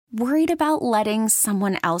Worried about letting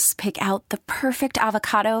someone else pick out the perfect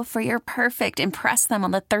avocado for your perfect impress them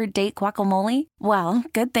on the third date guacamole? Well,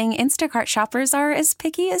 good thing Instacart shoppers are as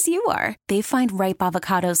picky as you are. They find ripe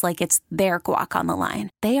avocados like it's their guac on the line.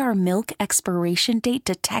 They are milk expiration date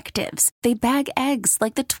detectives. They bag eggs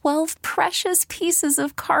like the 12 precious pieces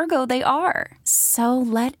of cargo they are. So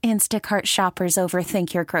let Instacart shoppers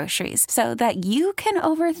overthink your groceries so that you can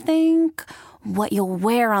overthink what you'll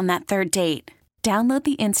wear on that third date. Download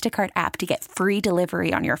the Instacart app to get free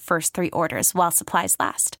delivery on your first 3 orders while supplies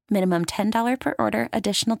last. Minimum $10 per order.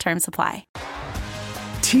 Additional terms apply.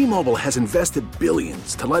 T-Mobile has invested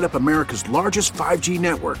billions to light up America's largest 5G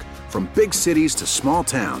network, from big cities to small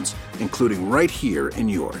towns, including right here in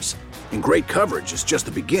yours. And great coverage is just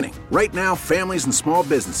the beginning. Right now, families and small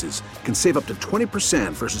businesses can save up to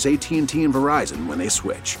 20% versus AT&T and Verizon when they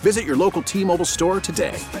switch. Visit your local T-Mobile store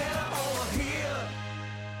today.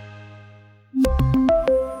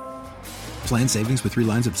 Plan savings with 3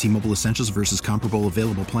 lines of T-Mobile Essentials versus comparable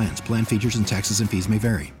available plans. Plan features and taxes and fees may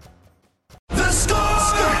vary.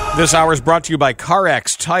 This hour is brought to you by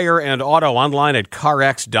CarX Tire and Auto, online at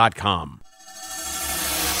CarX.com.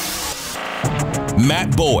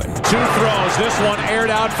 Matt Bowen. 2 throws. This one aired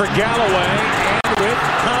out for Galloway. And with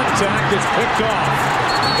contact, it's picked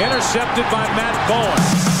off. Intercepted by Matt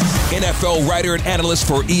Bowen. NFL writer and analyst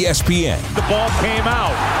for ESPN. The ball came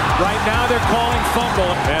out. Right now they're calling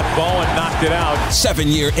fumble. Matt Bowen knocked it out.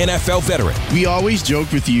 7-year NFL veteran. We always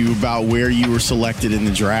joke with you about where you were selected in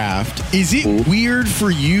the draft. Is it weird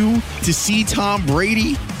for you to see Tom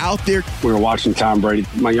Brady out there? We were watching Tom Brady.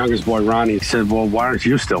 My youngest boy, Ronnie, said, well, why aren't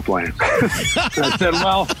you still playing? I said,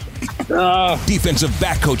 well... Defensive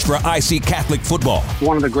back coach for IC Catholic football.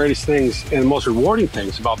 One of the greatest things and most rewarding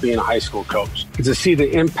things about being a high school coach is to see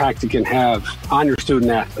the impact it can have on your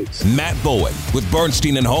student athletes. Matt Bowen with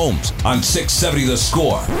Bernstein and Holmes on 670 The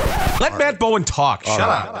Score. Let Matt Bowen talk. Shut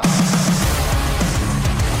up.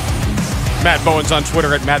 Matt Bowen's on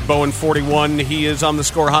Twitter at MattBowen41. He is on the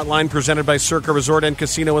Score Hotline, presented by Circa Resort and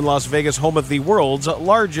Casino in Las Vegas, home of the world's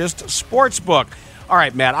largest sports book. All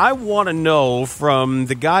right, Matt, I want to know from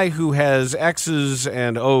the guy who has X's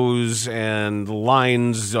and O's and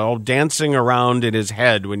lines all dancing around in his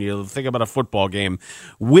head when you think about a football game,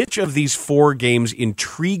 which of these 4 games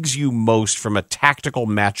intrigues you most from a tactical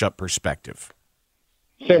matchup perspective?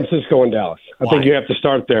 San Francisco and Dallas. I think you have to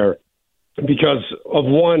start there because of,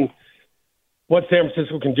 one, what San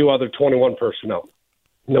Francisco can do other 21 personnel.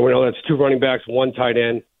 We know that's 2 running backs, 1 tight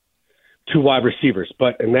end, 2 wide receivers.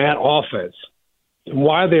 But in that offense,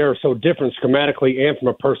 why they are so different schematically and from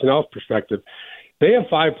a personnel perspective, they have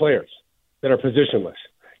 5 players that are positionless,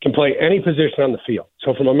 can play any position on the field.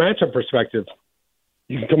 So from a matchup perspective,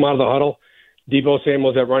 you can come out of the huddle, Deebo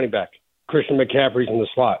Samuel's at running back, Christian McCaffrey's in the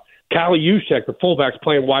slot, Kyle Juszczyk, the fullback's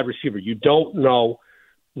playing wide receiver. You don't know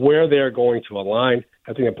where they're going to align.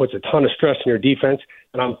 I think it puts a ton of stress on your defense,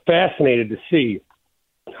 and I'm fascinated to see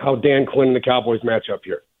how Dan Quinn and the Cowboys match up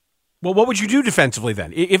here. Well, what would you do defensively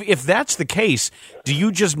then? If that's the case, do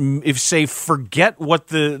you just forget what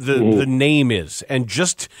the name is and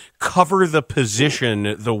just cover the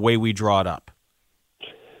position the way we draw it up?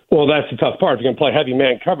 Well, that's the tough part. If you're going to play heavy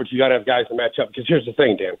man coverage, you got to have guys to match up. Because here's the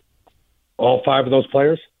thing, Dan. All 5 of those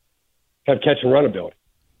players have catch and run ability.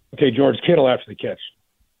 Okay, George Kittle after the catch.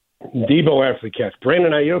 Deebo after the catch.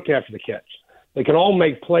 Brandon Ayuk after the catch. They can all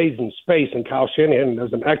make plays in space, and Kyle Shanahan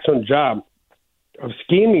does an excellent job of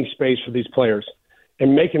scheming space for these players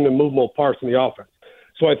and making them movable parts in the offense.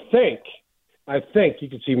 So I think you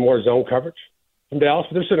could see more zone coverage from Dallas.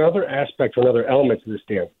 But there's another aspect or another element to this,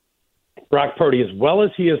 Dan. Brock Purdy, as well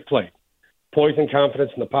as he has played, poise and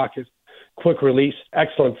confidence in the pocket, quick release,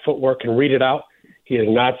 excellent footwork, can read it out. He has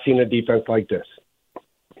not seen a defense like this.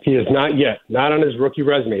 He has not yet, not on his rookie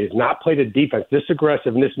resume. He has not played a defense this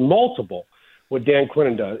aggressive and this multiple what Dan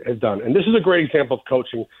Quinn has done. And this is a great example of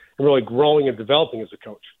coaching and really growing and developing as a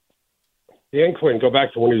coach. Dan Quinn, go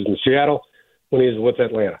back to when he was in Seattle, when he was with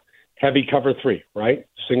Atlanta. Heavy cover 3, right?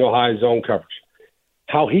 Single high zone coverage.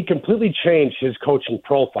 How he completely changed his coaching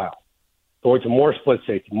profile, going to more split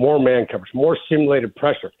safety, more man coverage, more simulated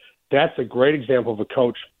pressure. That's a great example of a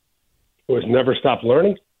coach who has never stopped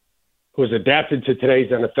learning, who has adapted to today's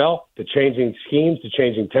NFL, to changing schemes, to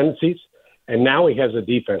changing tendencies, and now he has a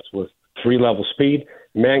defense with 3-level speed,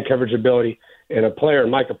 man coverage ability, and a player,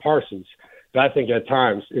 Micah Parsons, that I think at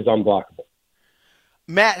times is unblockable.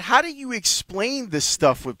 Matt, how do you explain this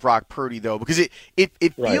stuff with Brock Purdy, though? Because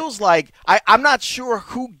it feels like I'm not sure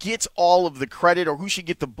who gets all of the credit or who should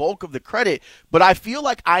get the bulk of the credit, but I feel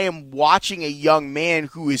like I am watching a young man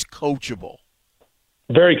who is coachable.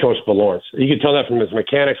 Very coachable, Lawrence. You can tell that from his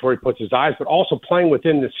mechanics, where he puts his eyes, but also playing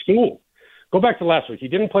within the scheme. Go back to last week. He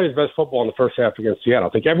didn't play his best football in the first half against Seattle.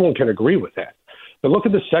 I think everyone can agree with that. But look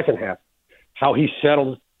at the second half, how he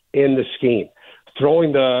settled in the scheme,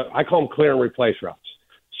 throwing I call them clear and replace routes.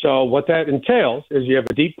 So what that entails is you have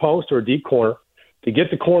a deep post or a deep corner to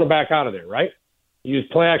get the cornerback out of there, right? You use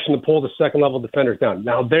play action to pull the second-level defenders down.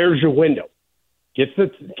 Now there's your window. Get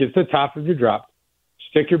to the top of your drop,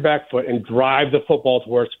 stick your back foot, and drive the football to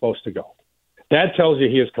where it's supposed to go. That tells you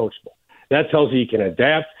he is coachable. That tells you he can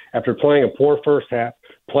adapt after playing a poor first half,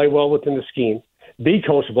 play well within the scheme, be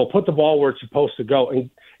coachable, put the ball where it's supposed to go,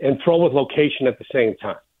 and throw with location at the same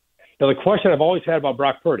time. Now, the question I've always had about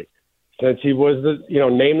Brock Purdy, since he was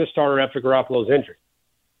named the starter after Garoppolo's injury,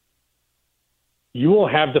 you will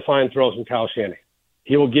have defined throws from Kyle Shanahan.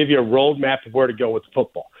 He will give you a roadmap of where to go with the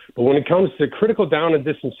football. But when it comes to critical down and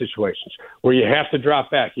distance situations where you have to drop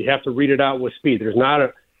back, you have to read it out with speed. There's not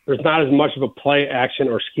as much of a play action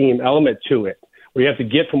or scheme element to it, where you have to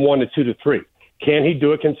get from 1 to 2 to 3. Can he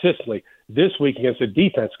do it consistently this week against a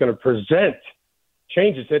defense going to present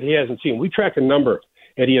changes that he hasn't seen? We track a number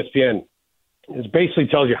at ESPN. It basically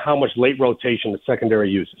tells you how much late rotation the secondary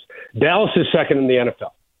uses. Dallas is second in the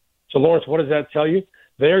NFL. So, Lawrence, what does that tell you?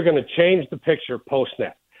 They're going to change the picture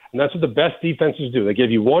post-snap. And that's what the best defenses do. They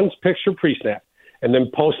give you one picture pre-snap, and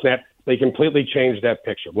then post-snap, they completely change that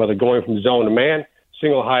picture. Whether going from zone to man,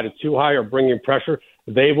 single high to two high, or bringing pressure,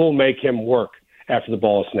 they will make him work after the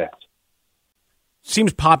ball is snapped.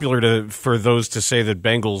 Seems popular for those to say that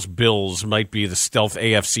Bengals-Bills might be the stealth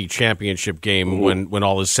AFC championship game when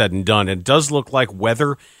all is said and done. It does look like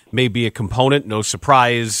weather may be a component. No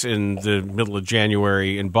surprise in the middle of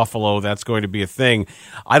January in Buffalo. That's going to be a thing.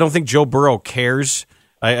 I don't think Joe Burrow cares.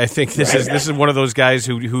 I think this is one of those guys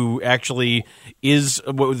who actually is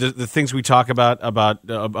the things we talk about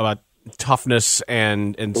toughness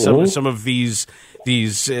and some of these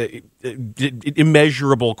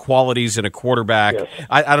immeasurable qualities in a quarterback. Yes.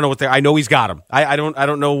 I don't know what they. I know he's got them. I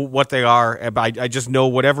don't know what they are, but I just know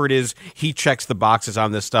whatever it is, he checks the boxes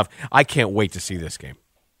on this stuff. I can't wait to see this game.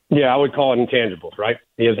 Yeah, I would call it intangibles, right?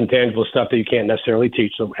 He has intangible stuff that you can't necessarily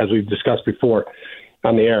teach, so as we've discussed before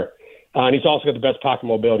on the air. And he's also got the best pocket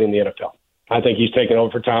mobility in the NFL. I think he's taken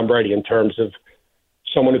over for Tom Brady in terms of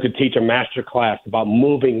someone who could teach a master class about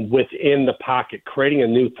moving within the pocket, creating a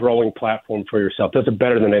new throwing platform for yourself. Does it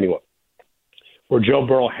better than anyone. Where Joe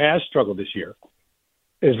Burrow has struggled this year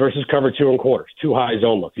is versus cover 2 and quarters, too high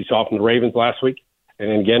zone look. You saw it from the Ravens last week,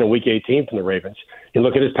 and then again in Week 18 from the Ravens. You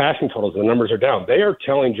look at his passing totals, the numbers are down. They are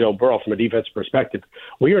telling Joe Burrow from a defensive perspective,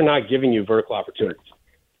 we are not giving you vertical opportunities.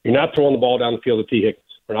 You're not throwing the ball down the field to T. Higgins.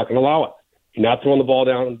 We're not going to allow it. You're not throwing the ball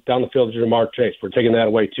down the field to Jamar Chase. We're taking that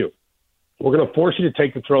away too. We're going to force you to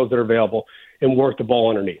take the throws that are available and work the ball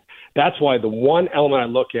underneath. That's why the one element I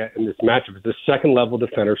look at in this matchup is the second-level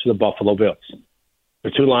defenders for the Buffalo Bills.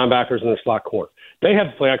 The 2 linebackers and the slot corner. They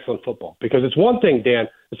have to play excellent football because it's one thing, Dan,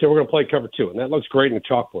 to say we're going to play cover 2, and that looks great in the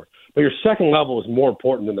chalkboard. But your second level is more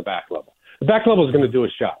important than the back level. The back level is going to do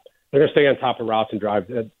its job. They're going to stay on top of routes and drive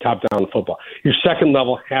top down the football. Your second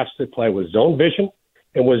level has to play with zone vision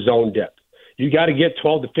and with zone depth. You got to get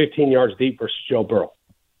 12 to 15 yards deep versus Joe Burrow.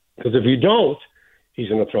 Because if you don't, he's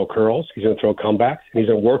going to throw curls, he's going to throw comebacks, and he's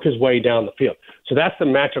going to work his way down the field. So that's the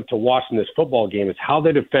matchup to watch in this football game is how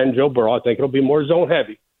they defend Joe Burrow. I think it'll be more zone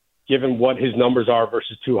heavy, given what his numbers are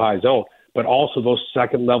versus too high zone, but also those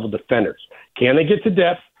second-level defenders. Can they get to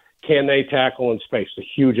depth? Can they tackle in space? It's a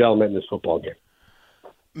huge element in this football game.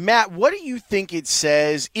 Matt, what do you think it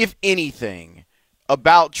says, if anything,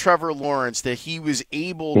 about Trevor Lawrence that he was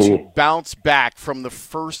able to bounce back from the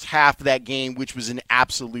first half of that game, which was an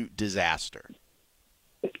absolute disaster?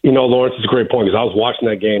 You know, Lawrence, is a great point because I was watching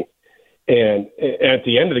that game, and at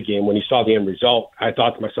the end of the game, when you saw the end result, I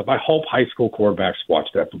thought to myself, I hope high school quarterbacks watch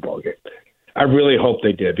that football game. I really hope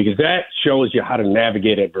they did because that shows you how to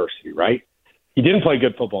navigate adversity, right? He didn't play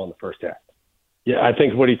good football in the first half. Yeah, I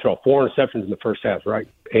think what did he throw? 4 interceptions in the first half, right?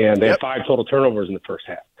 And they had 5 total turnovers in the first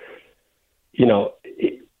half. You know,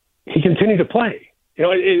 he continued to play. You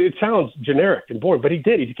know, it sounds generic and boring, but he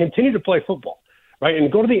did. He continued to play football, right?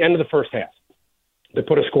 And go to the end of the first half. They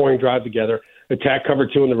put a scoring drive together, attack cover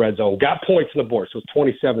 2 in the red zone, got points on the board, so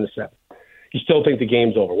it's 27-7. You still think the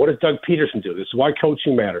game's over. What does Doug Peterson do? This is why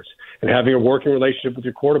coaching matters and having a working relationship with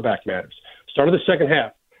your quarterback matters. Start of the second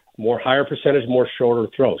half, more higher percentage, more shorter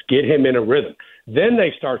throws. Get him in a rhythm. Then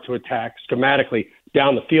they start to attack schematically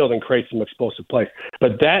down the field and create some explosive plays.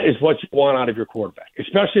 But that is what you want out of your quarterback,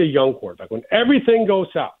 especially a young quarterback. When everything goes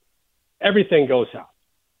south at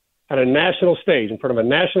a national stage in front of a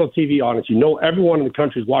national TV audience, you know everyone in the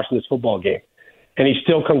country is watching this football game, and he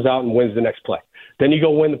still comes out and wins the next play. Then you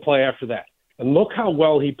go win the play after that. And look how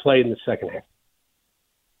well he played in the second half.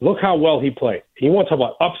 Look how well he played. You want to talk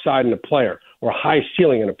about upside in a player or high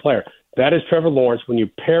ceiling in a player. That is Trevor Lawrence when you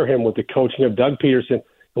pair him with the coaching of Doug Peterson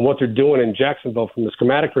and what they're doing in Jacksonville from the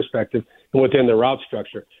schematic perspective and within their route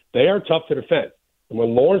structure. They are tough to defend. And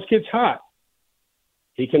when Lawrence gets hot,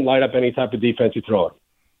 he can light up any type of defense you throw at him.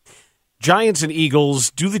 Giants and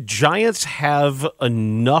Eagles, do the Giants have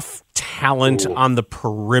enough talent on the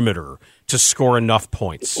perimeter to score enough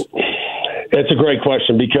points? It's a great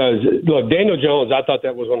question because, look, Daniel Jones, I thought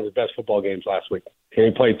that was one of his best football games last week. And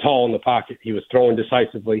he played tall in the pocket. He was throwing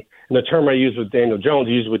decisively. And the term I use with Daniel Jones,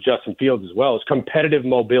 I use with Justin Fields as well, is competitive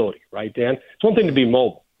mobility, right, Dan? It's one thing to be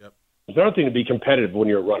mobile. Yep. It's another thing to be competitive when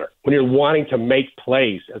you're a runner, when you're wanting to make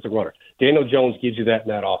plays as a runner. Daniel Jones gives you that in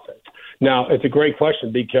that offense. Now, it's a great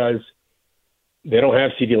question because they don't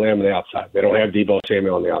have CeeDee Lamb on the outside. They don't have Deebo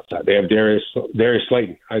Samuel on the outside. They have Darius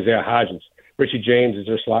Slayton, Isaiah Hodgins. Richie James is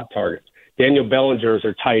their slot target. Daniel Bellinger is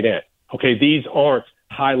their tight end. Okay, these aren't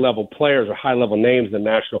high-level players or high-level names in the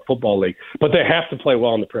National Football League, but they have to play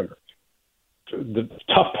well on the perimeter. The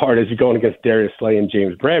tough part is you're going against Darius Slay and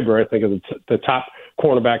James Bradbury, I think, of the top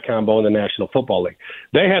cornerback combo in the National Football League.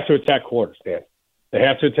 They have to attack quarters, Dan. They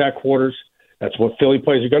have to attack quarters. That's what Philly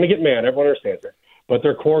plays. You're going to get mad. Everyone understands that. But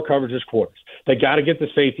their core coverage is quarters. They got to get the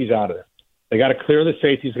safeties out of there. They got to clear the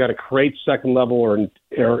safeties. They got to create second level or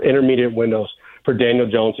intermediate windows for Daniel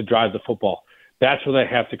Jones to drive the football. That's where they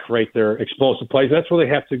have to create their explosive plays. That's where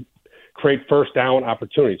they have to create first down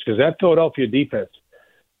opportunities because that Philadelphia defense,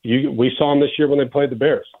 we saw them this year when they played the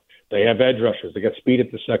Bears. They have edge rushers. They got speed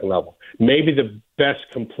at the second level. Maybe the best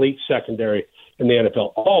complete secondary in the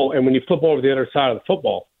NFL. Oh, and when you flip over to the other side of the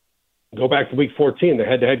football, go back to Week 14, the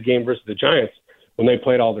head-to-head game versus the Giants when they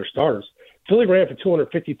played all their starters. Philly ran for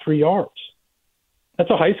 253 yards. That's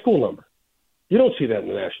a high school number. You don't see that in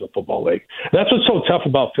the National Football League. That's what's so tough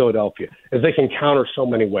about Philadelphia is they can counter so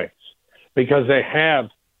many ways because they have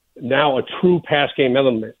now a true pass game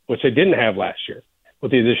element, which they didn't have last year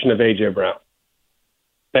with the addition of A.J. Brown.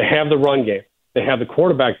 They have the run game. They have the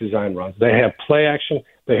quarterback design runs. They have play action.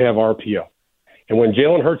 They have RPO. And when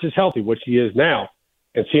Jalen Hurts is healthy, which he is now,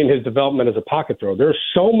 and seeing his development as a pocket thrower, there are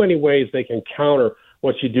so many ways they can counter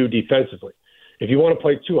what you do defensively. If you want to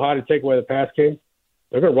play too high to take away the pass game,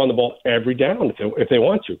 they're going to run the ball every down if they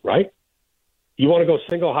want to, right? You want to go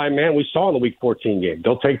single high man? We saw in the Week 14 game.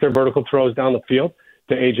 They'll take their vertical throws down the field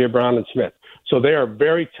to A.J. Brown and Smith. So they are a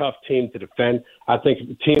very tough team to defend. I think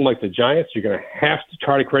a team like the Giants, you're going to have to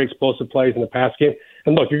try to create explosive plays in the pass game.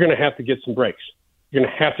 And look, you're going to have to get some breaks. You're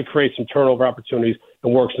going to have to create some turnover opportunities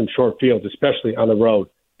and work some short fields, especially on the road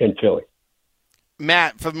in Philly.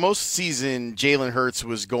 Matt, for most of the season, Jalen Hurts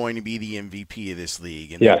was going to be the MVP of this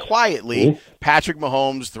league. And then quietly, Patrick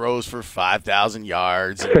Mahomes throws for 5,000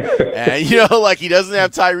 yards. And, you know, like he doesn't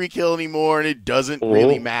have Tyreek Hill anymore, and it doesn't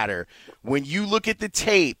really matter. When you look at the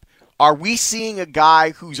tape, are we seeing a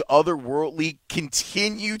guy who's otherworldly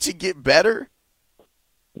continue to get better?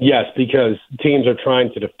 Yes, because teams are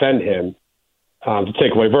trying to defend him to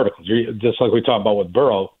take away verticals. Just like we talked about with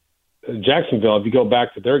Burrow. Jacksonville, if you go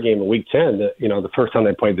back to their game in Week 10, the first time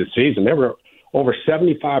they played this season, they were over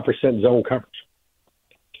 75% zone coverage.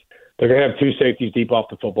 They're going to have two safeties deep off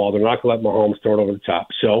the football. They're not going to let Mahomes throw it over the top.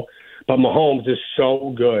 But Mahomes is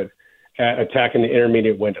so good at attacking the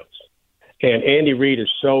intermediate windows. And Andy Reid is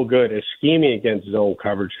so good at scheming against zone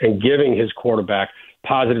coverage and giving his quarterback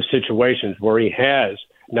positive situations where he has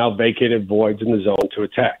now vacated voids in the zone to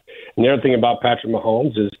attack. And the other thing about Patrick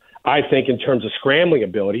Mahomes is I think in terms of scrambling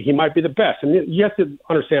ability, he might be the best. And you have to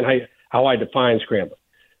understand how I define scrambling.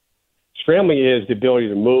 Scrambling is the ability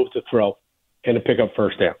to move, to throw, and to pick up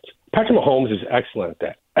first downs. Patrick Mahomes is excellent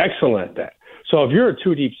at that. So if you're a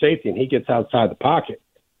two-deep safety and he gets outside the pocket,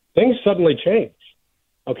 things suddenly change.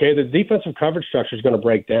 Okay, the defensive coverage structure is going to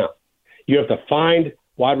break down. You have to find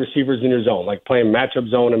wide receivers in your zone, like playing matchup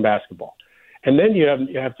zone in basketball. And then you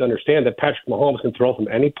have to understand that Patrick Mahomes can throw from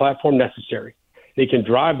any platform necessary. He can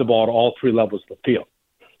drive the ball to all three levels of the field.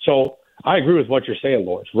 So I agree with what you're saying,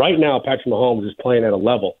 Lawrence. Right now, Patrick Mahomes is playing at a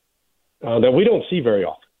level that we don't see very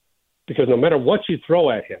often because no matter what you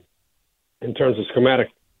throw at him in terms of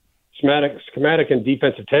schematic and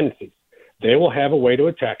defensive tendencies, they will have a way to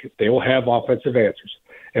attack it. They will have offensive answers.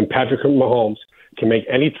 And Patrick Mahomes can make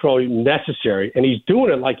any throw necessary, and he's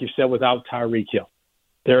doing it, like you said, without Tyreek Hill.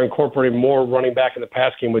 They're incorporating more running back in the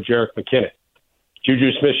pass game with Jerick McKinnon,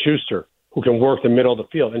 Juju Smith-Schuster, who can work the middle of the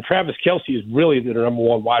field. And Travis Kelce is really the number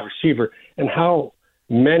one wide receiver. And how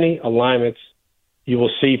many alignments you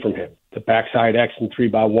will see from him. The backside X and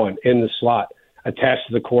 3x1 in the slot, attached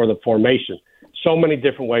to the core of the formation. So many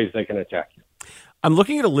different ways they can attack you. I'm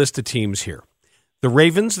looking at a list of teams here The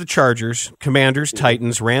Ravens, the Chargers, Commanders,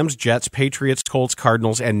 Titans, Rams, Jets, Patriots, Colts,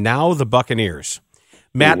 Cardinals, and now the Buccaneers.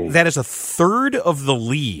 Matt, that is a third of the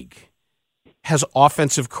league has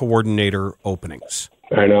offensive coordinator openings.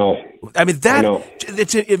 I know. I mean,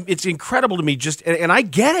 it's incredible to me. And I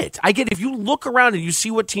get it. If you look around and you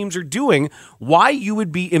see what teams are doing, why you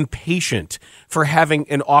would be impatient for having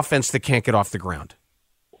an offense that can't get off the ground.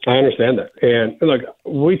 I understand that. And look,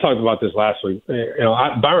 we talked about this last week.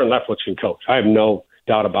 Byron Leftwich can coach. I have no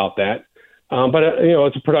doubt about that. But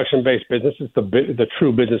it's a production-based business. It's the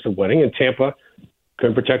true business of winning. And Tampa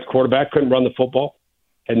couldn't protect the quarterback, couldn't run the football,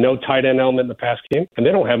 had no tight end element in the pass game, and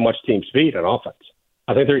they don't have much team speed on offense.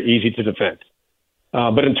 I think they're easy to defend.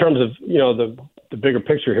 But in terms of, the bigger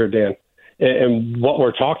picture here, Dan, and what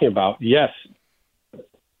we're talking about, yes,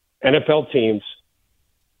 NFL teams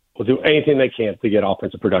will do anything they can to get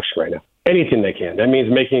offensive production right now. Anything they can. That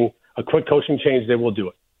means making a quick coaching change, they will do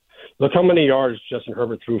it. Look how many yards Justin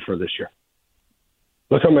Herbert threw for this year.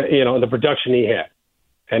 Look how many, the production he had.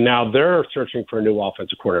 And now they're searching for a new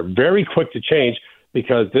offensive coordinator. Very quick to change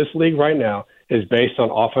because this league right now is based on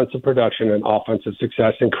offensive production and offensive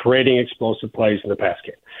success and creating explosive plays in the pass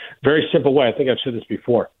game. Very simple way. I think I've said this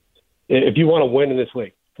before. If you want to win in this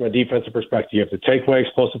league from a defensive perspective, you have to take away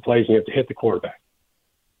explosive plays and you have to hit the quarterback.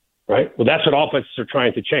 Right? Well, that's what offenses are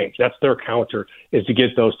trying to change. That's their counter, is to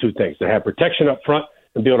get those two things, to have protection up front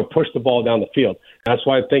and be able to push the ball down the field. That's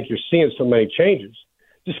why I think you're seeing so many changes,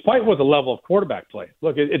 despite what the level of quarterback play.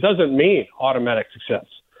 Look, it doesn't mean automatic success.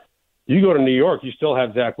 You go to New York, you still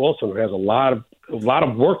have Zach Wilson, who has a lot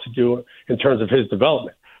of work to do in terms of his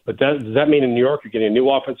development. But does that mean in New York you're getting a new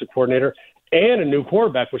offensive coordinator and a new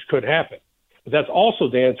quarterback, which could happen? But that's also,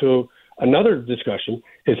 Dan, to another discussion,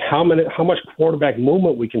 is how much quarterback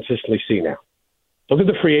movement we consistently see now. Look at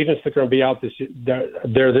the free agents that are going to be out this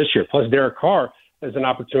year. Plus, Derek Carr has an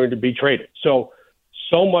opportunity to be traded. So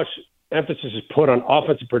much emphasis is put on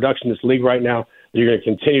offensive production in this league right now that you're going to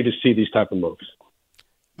continue to see these type of moves.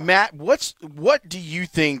 Matt, what do you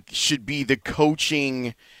think should be the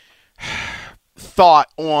coaching thought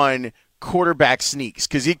on quarterback sneaks?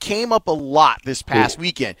 Because it came up a lot this past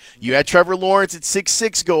weekend. You had Trevor Lawrence at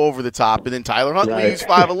 6'6" go over the top, and then Tyler Huntley, who's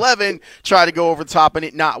 5'11", try to go over the top and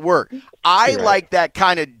it not work. I like that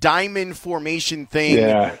kind of diamond formation thing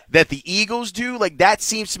that the Eagles do. Like, that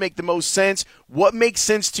seems to make the most sense. What makes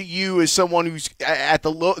sense to you as someone who's at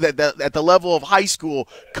the level of high school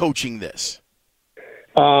coaching this?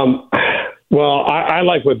 Well, I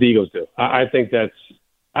like what the Eagles do. I think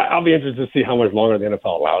I'll be interested to see how much longer the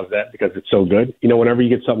NFL allows that, because it's so good. Whenever you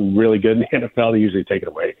get something really good in the NFL, they usually take it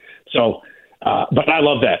away. So, but I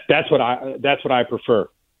love that. That's what I prefer.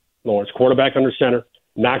 Lawrence, quarterback under center,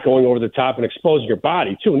 not going over the top and exposing your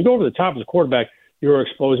body too. When you go over the top as a quarterback, you are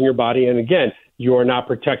exposing your body, and again, you are not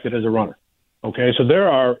protected as a runner. Okay, so there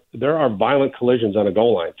are violent collisions on a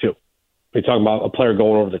goal line too. We're talking about a player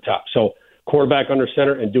going over the top. So quarterback under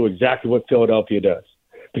center and do exactly what Philadelphia does,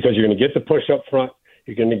 because you're going to get the push up front.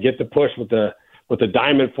 You're going to get the push with the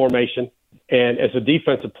diamond formation. And as a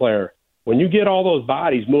defensive player, when you get all those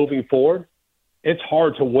bodies moving forward, it's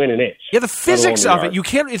hard to win an inch. Yeah, the physics of it, you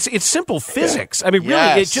can't. It's simple physics. I mean,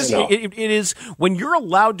 really, it is when you're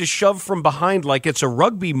allowed to shove from behind like it's a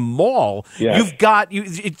rugby maul. You've got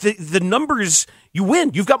the numbers. You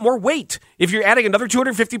win. You've got more weight. If you're adding another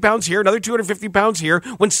 250 pounds here, another 250 pounds here,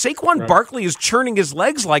 when Saquon Barkley is churning his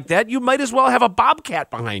legs like that, you might as well have a bobcat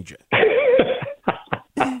behind you.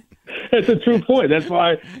 That's a true point. That's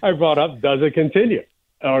why I brought up, does it continue?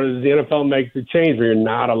 Or does the NFL make the change where you're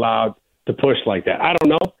not allowed to push like that? I don't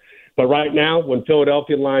know. But right now, when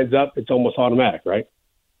Philadelphia lines up, it's almost automatic, right?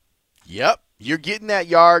 Yep. You're getting that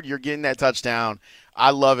yard. You're getting that touchdown.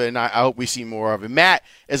 I love it, and I hope we see more of it. Matt,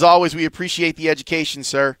 as always, we appreciate the education,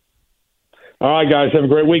 sir. All right, guys. Have a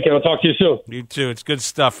great weekend. I'll talk to you soon. You too. It's good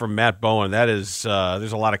stuff from Matt Bowen. That is,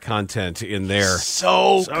 there's a lot of content in there.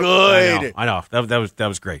 So good. I know. That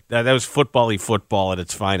was great. That was football-y football at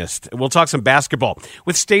its finest. We'll talk some basketball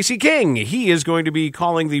with Stacey King. He is going to be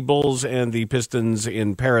calling the Bulls and the Pistons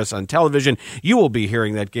in Paris on television. You will be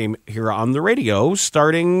hearing that game here on the radio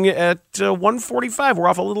starting at 1:45. We're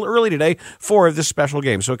off a little early today for this special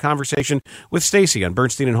game. So a conversation with Stacey on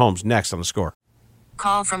Bernstein and Holmes next on The Score.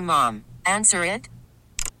 Call from mom. Answer it.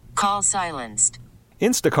 Call silenced.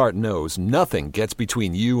 Instacart knows nothing gets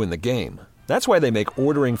between you and the game. That's why they make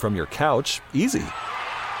ordering from your couch easy.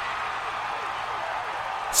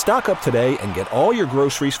 Stock up today and get all your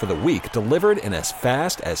groceries for the week delivered in as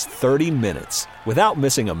fast as 30 minutes without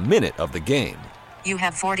missing a minute of the game. You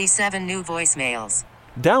have 47 new voicemails.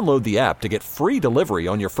 Download the app to get free delivery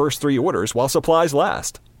on your first 3 orders while supplies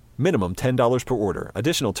last. Minimum $10 per order.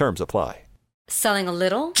 Additional terms apply. Selling a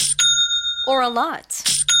little or a lot?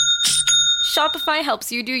 Shopify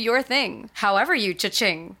helps you do your thing, however you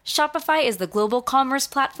cha-ching. Shopify is the global commerce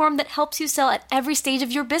platform that helps you sell at every stage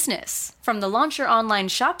of your business. From the launch your online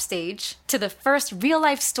shop stage, to the first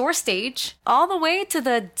real-life store stage, all the way to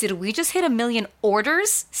the did we just hit 1 million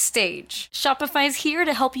orders stage. Shopify's here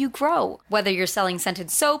to help you grow. Whether you're selling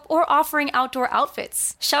scented soap or offering outdoor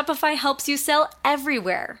outfits, Shopify helps you sell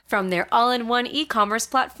everywhere. From their all-in-one e-commerce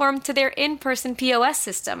platform to their in-person POS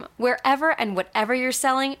system, wherever and whatever you're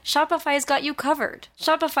selling, Shopify's got you covered.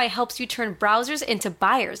 Shopify helps you turn browsers into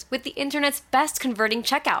buyers with the internet's best converting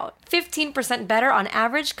checkout. 15% better on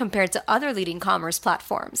average compared to other leading commerce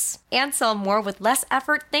platforms. And sell more with less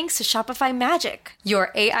effort thanks to Shopify Magic, your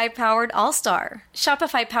AI-powered all-star.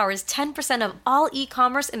 Shopify powers 10% of all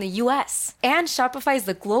e-commerce in the U.S. And Shopify is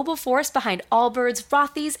the global force behind Allbirds,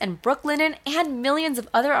 Rothy's, and Brooklinen, and millions of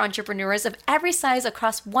other entrepreneurs of every size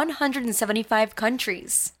across 175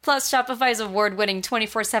 countries. Plus, Shopify's award-winning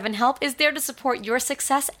 24/7 help is there to support your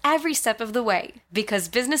success every step of the way. Because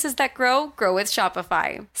businesses that grow, grow with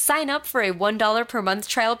Shopify. Sign up for a $1 per month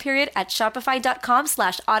trial period at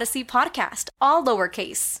shopify.com/Odyssey Podcast, all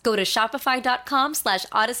lowercase. Go to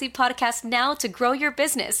shopify.com/Odyssey Podcast now to grow your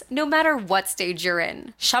business, no matter what stage you're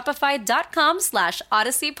in.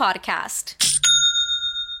 Shopify.com/Odyssey Podcast.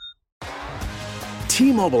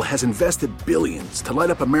 T-Mobile has invested billions to light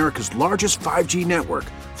up America's largest 5G network,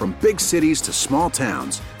 from big cities to small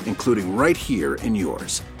towns, including right here in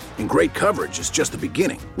yours. And great coverage is just the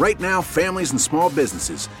beginning. Right now, families and small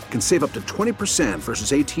businesses can save up to 20%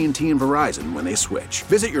 versus AT&T and Verizon when they switch.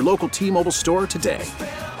 Visit your local T-Mobile store today.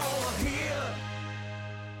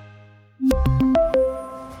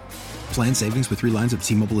 Plan savings with 3 lines of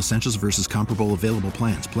T-Mobile Essentials versus comparable available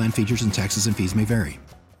plans. Plan features and taxes and fees may vary.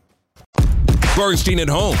 Bernstein and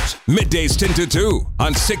Holmes, middays 10 to 2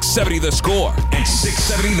 on 670 The Score and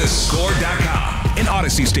 670thescore.com. An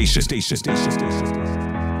Odyssey station. The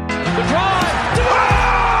drive.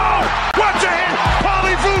 Oh! Watch your head.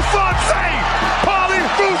 Parlez-vous français.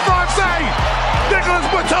 Parlez-vous français. Nicholas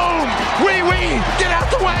Batum. Oui. Get out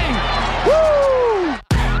the way. Woo!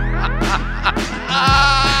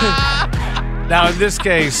 Now, in this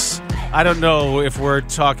case, I don't know if we're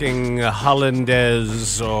talking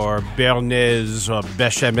Hollandaise or Béarnaise or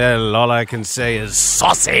Bechamel. All I can say is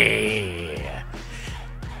saucy.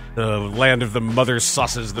 The land of the mother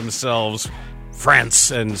sauces themselves.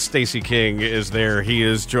 France, and Stacey King is there. He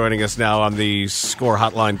is joining us now on the Score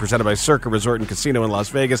Hotline, presented by Circa Resort and Casino in Las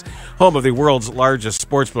Vegas, home of the world's largest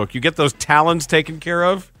sportsbook. You get those talons taken care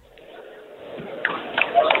of?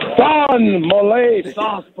 Don Mole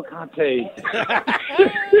Sauce Picante.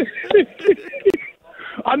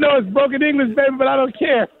 I know it's broken English, baby, but I don't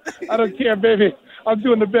care. I don't care, baby. I'm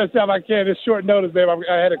doing the best job I can. It's short notice, baby.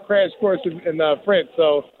 I had a crash course in French,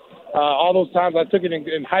 so all those times I took it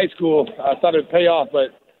in high school, I thought it would pay off,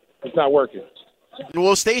 but it's not working.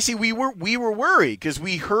 Well, Stacey, we were worried because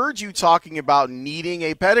we heard you talking about needing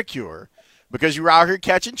a pedicure because you were out here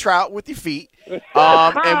catching trout with your feet, and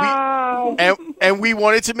we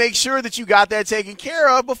wanted to make sure that you got that taken care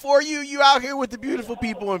of before you out here with the beautiful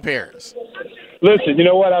people in Paris. Listen, you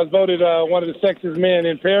know what? I was voted one of the sexiest men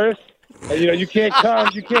in Paris. And, you can't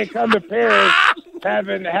come to Paris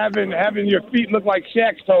having your feet look like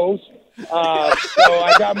Shaq's toes. So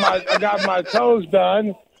I got my toes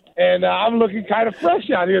done, and I'm looking kind of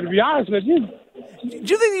fresh out here, to be honest with you. Do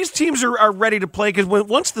you think these teams are ready to play? Because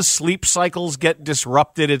once the sleep cycles get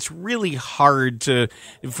disrupted, it's really hard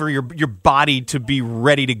for your body to be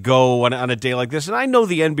ready to go on a day like this. And I know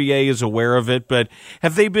the NBA is aware of it, but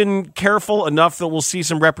have they been careful enough that we'll see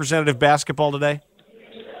some representative basketball today?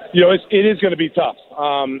 It is going to be tough.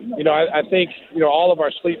 I think all of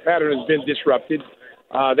our sleep pattern has been disrupted.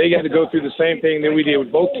 They had to go through the same thing that we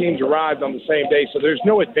did. Both teams arrived on the same day, so there's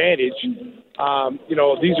no advantage. These are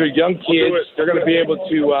young kids. They're going to be able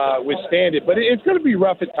to withstand it, but it's going to be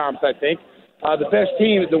rough at times, I think. The best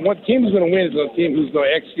team, the one team who's going to win is the team who's going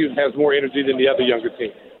to execute and has more energy than the other younger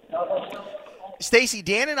team. Stacey,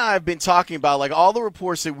 Dan and I have been talking about all the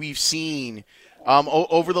reports that we've seen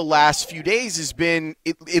over the last few days has been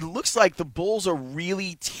it looks like the Bulls are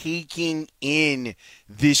really taking in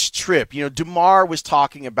this trip. DeMar was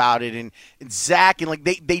talking about it, and Zach, and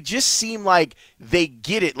they just seem like they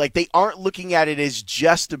get it. Like they aren't looking at it as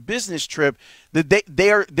just a business trip. That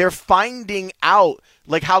they're finding out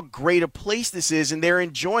how great a place this is, and they're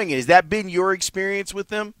enjoying it. Has that been your experience with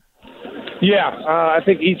them? Yeah, I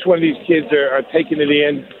think each one of these kids are taking it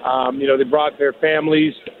in. They brought their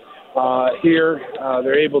families. here.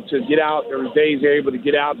 They're able to get out. There were days they're able to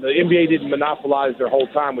get out. The NBA didn't monopolize their whole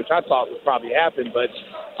time, which I thought would probably happen, but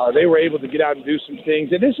they were able to get out and do some things.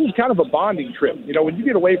 And this is kind of a bonding trip. You know, when you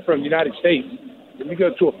get away from the United States, when you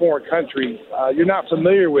go to a foreign country, you're not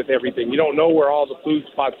familiar with everything. You don't know where all the food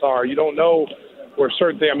spots are. You don't know where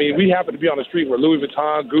certain things. I mean, we happen to be on the street where Louis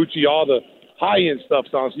Vuitton, Gucci, all the high-end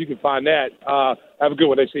stuff's on, so you can find that. Have a good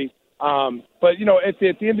one, AC. But, you know, at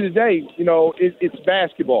the end of the day, you know, it's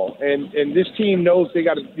basketball. And this team knows they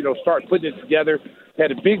got to, you know, start putting it together. They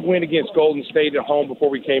had a big win against Golden State at home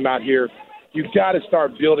before we came out here. You've got to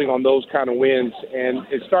start building on those kind of wins. And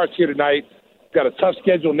it starts here tonight. Got a tough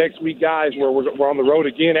schedule next week, guys, where we're on the road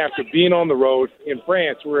again after being on the road in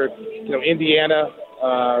France. We're, you know, Indiana,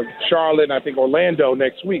 Charlotte, and I think Orlando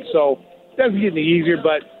next week. So it doesn't get any easier,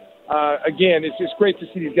 but again, it's just great to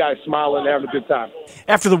see these guys smiling and having a good time.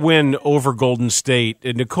 After the win over Golden State,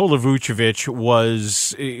 Nikola Vucevic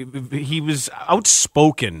was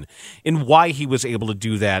outspoken in why he was able to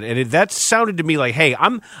do that, and that sounded to me like, hey,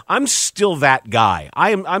 I'm still that guy.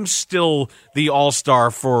 I'm still the all-star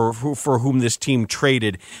for whom this team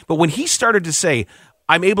traded. But when he started to say,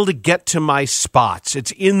 I'm able to get to my spots,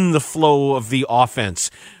 it's in the flow of the offense,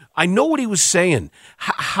 I know what he was saying.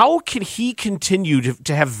 How can he continue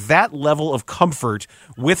to have that level of comfort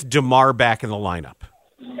with DeMar back in the lineup?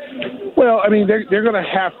 Well, I mean, they're going to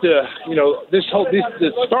have to, you know, the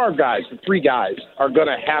star guys, the three guys, are going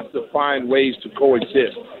to have to find ways to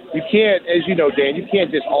coexist. You can't, as you know, Dan, you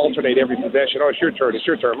can't just alternate every possession. Oh, it's your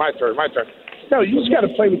turn, my turn. No, you just got to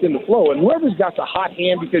play within the flow. And whoever's got the hot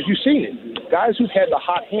hand, because you've seen it, guys who've had the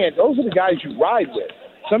hot hand, those are the guys you ride with.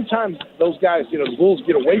 Sometimes those guys, you know, the Bulls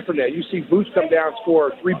get away from that. You see Boots come down,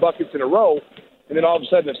 score 3 buckets in a row, and then all of a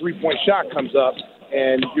sudden a three-point shot comes up,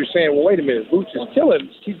 and you're saying, well, wait a minute, Boots is killing him.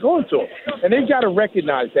 Keep going to him. And they've got to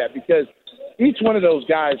recognize that, because each one of those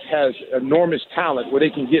guys has enormous talent where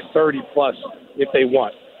they can get 30-plus if they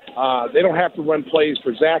want. They don't have to run plays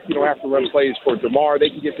for Zach. You don't have to run plays for DeMar.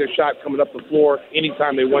 They can get their shot coming up the floor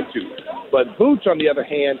anytime they want to. But Boots, on the other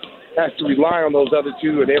hand, has to rely on those other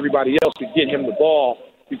two and everybody else to get him the ball,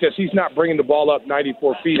 because he's not bringing the ball up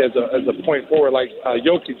 94 feet as a point forward like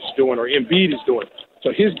Jokic is doing or Embiid is doing.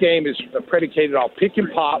 So his game is predicated on pick and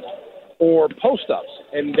pop or post-ups,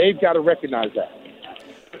 and they've got to recognize that.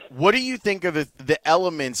 What do you think of the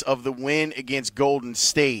elements of the win against Golden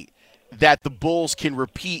State that the Bulls can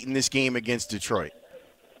repeat in this game against Detroit?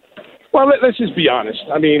 Well, let's just be honest.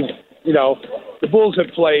 I mean, you know, the Bulls have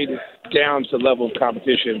played down to the level of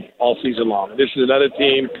competition all season long. This is another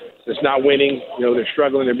team that's not winning. You know, they're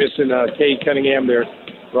struggling. They're missing Cade Cunningham, their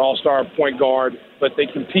all-star point guard, but they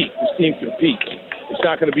compete. This team competes. It's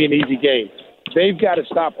not going to be an easy game. They've got to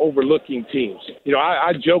stop overlooking teams. You know,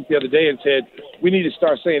 I joked the other day and said we need to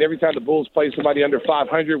start saying every time the Bulls play somebody under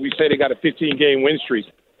 500, we say they got a 15-game win streak.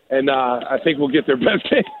 And I think we'll get their best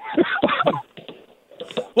game.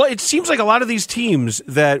 Well, it seems like a lot of these teams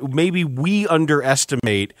that maybe we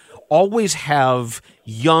underestimate always have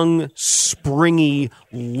young, springy,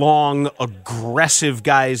 long, aggressive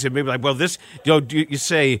guys. And maybe like, well, this, you know, you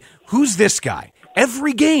say, who's this guy?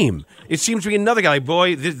 Every game, it seems to be another guy. Like,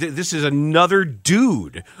 boy, this is another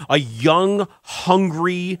dude, a young,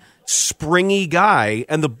 hungry, springy guy,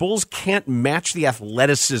 and the Bulls can't match the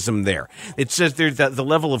athleticism there. It says there's the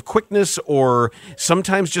level of quickness or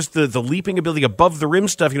sometimes just the leaping ability above the rim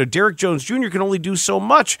stuff. You know, Derek Jones Jr. can only do so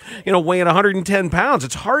much, you know, weighing 110 pounds.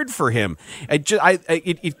 It's hard for him.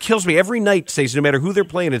 It kills me every night, Stacey, no matter who they're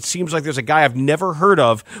playing. It seems like there's a guy I've never heard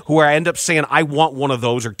of who I end up saying, I want one of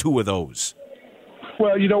those or two of those.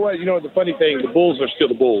 Well, you know what? You know, the funny thing, the Bulls are still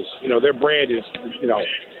the Bulls. You know, their brand is, you know,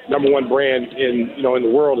 number one brand in the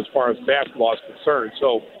world as far as basketball is concerned.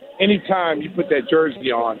 So anytime you put that jersey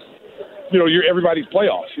on, you know, you're everybody's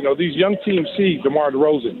playoffs. You know, these young teams see DeMar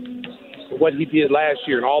DeRozan, what he did last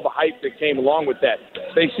year and all the hype that came along with that.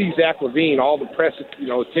 They see Zach LaVine, all the press, you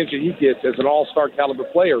know, attention he gets as an all-star caliber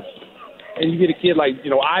player. And you get a kid like, you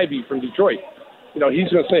know, Ivy from Detroit. You know, he's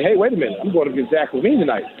going to say, hey, wait a minute, I'm going against Zach LaVine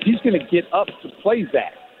tonight. He's going to get up to play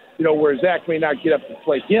Zach. You know, where Zach may not get up to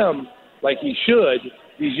play him like he should.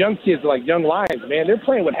 These young kids are like young lions, man. They're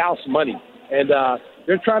playing with house money, and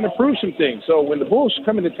they're trying to prove some things. So when the Bulls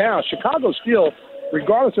come into town, Chicago still,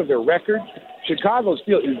 regardless of their record, Chicago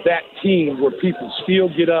still is that team where people still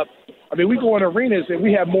get up. I mean, we go in arenas and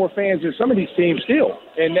we have more fans than some of these teams still,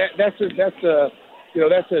 and that's a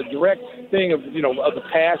direct thing of, you know, of the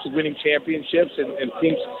past of winning championships and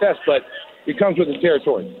team success, but it comes with the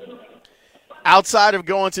territory. Outside of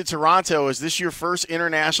going to Toronto, is this your first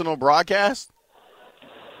international broadcast?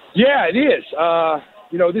 Yeah, it is.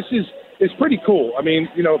 You know, it's pretty cool. I mean,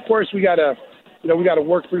 you know, of course we got to we got to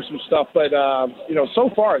work through some stuff. But, so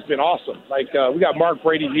far it's been awesome. Like, we got Mark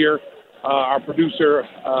Brady here, our producer.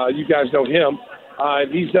 You guys know him.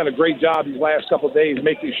 And he's done a great job these last couple of days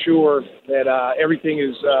making sure that everything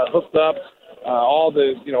is hooked up. All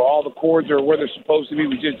the cords are where they're supposed to be.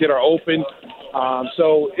 We just did our open.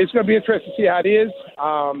 So it's going to be interesting to see how it is,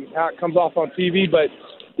 how it comes off on TV. But,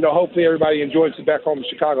 hopefully everybody enjoys it back home in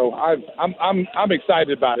Chicago. I'm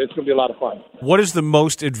excited about it. It's going to be a lot of fun. What is the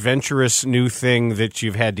most adventurous new thing that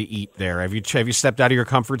you've had to eat there? Have you stepped out of your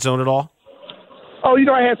comfort zone at all? Oh,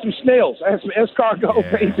 I had some snails. I had some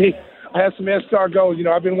escargot, baby. I had some escargot.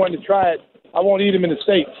 I've been wanting to try it. I won't eat them in the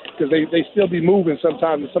States because they still be moving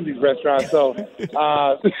sometimes in some of these restaurants. So,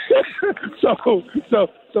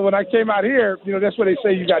 so when I came out here, that's what they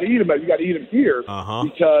say. You got to eat them. You got to eat them here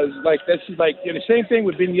because that's the same thing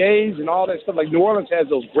with beignets and all that stuff. Like New Orleans has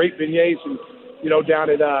those great beignets, and down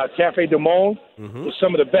at Cafe Du Monde, with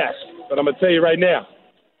some of the best. But I'm gonna tell you right now,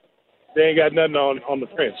 they ain't got nothing on the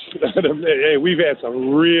French. Hey, we've had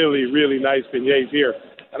some really, really nice beignets here.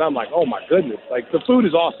 And I'm like, oh, my goodness. Like, the food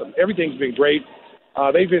is awesome. Everything's been great.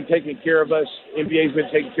 They've been taking care of us. NBA's been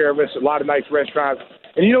taking care of us. A lot of nice restaurants.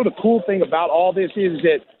 And the cool thing about all this is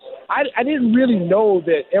that I didn't really know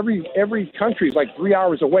that every country is like 3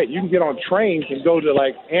 hours away. You can get on trains and go to,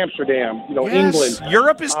 like, Amsterdam, yes, England.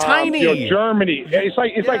 Europe is tiny. Germany. It's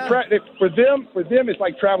like for them, it's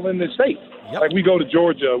like traveling the States. Yep. Like, we go to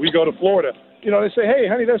Georgia. We go to Florida. They say, hey,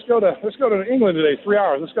 honey, let's go to England today, 3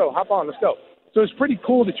 hours. Let's go. Hop on. Let's go. So it's pretty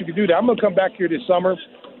cool that you can do that. I'm going to come back here this summer,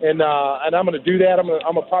 and I'm going to do that. I'm going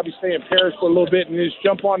to probably stay in Paris for a little bit and just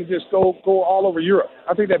jump on and just go all over Europe.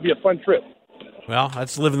 I think that'd be a fun trip. Well,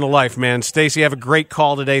 that's living the life, man. Stacey, have a great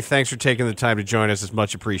call today. Thanks for taking the time to join us. It's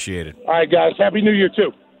much appreciated. All right, guys. Happy New Year,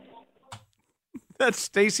 too. That's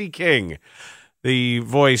Stacey King, the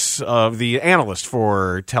voice of the analyst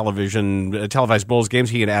for televised Bulls games.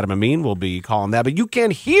 He and Adam Amin will be calling that. But you can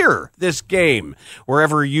hear this game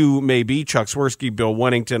wherever you may be. Chuck Swirsky, Bill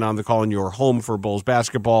Wennington on the call in your home for Bulls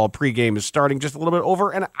basketball. Pregame is starting just a little bit over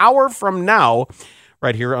an hour from now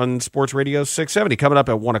right here on Sports Radio 670. Coming up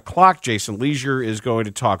at 1 o'clock, Jason Leisure is going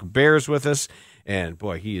to talk Bears with us. And,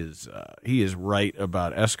 boy, he is right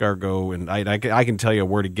about escargot, and I can tell you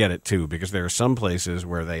where to get it, too, because there are some places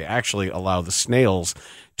where they actually allow the snails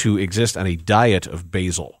to exist on a diet of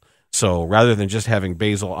basil. So rather than just having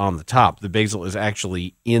basil on the top, the basil is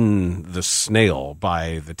actually in the snail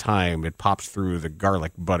by the time it pops through the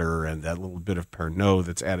garlic butter and that little bit of Pernod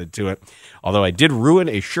that's added to it. Although I did ruin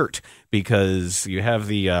a shirt because you have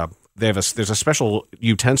there's a special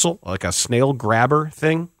utensil, like a snail grabber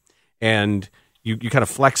thing, and you kind of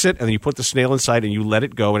flex it, and then you put the snail inside, and you let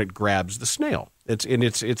it go, and it grabs the snail. It's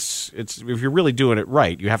if you're really doing it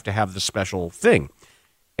right, you have to have the special thing.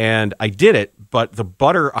 And I did it, but the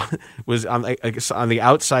butter was on the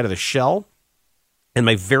outside of the shell. And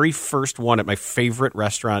my very first one at my favorite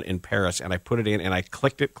restaurant in Paris, and I put it in, and I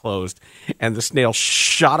clicked it closed, and the snail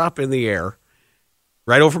shot up in the air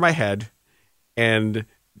right over my head and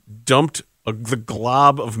dumped the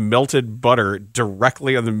glob of melted butter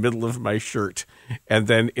directly on the middle of my shirt, and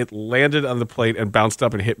then it landed on the plate and bounced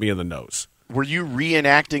up and hit me in the nose. Were you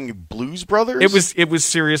reenacting Blues Brothers? It was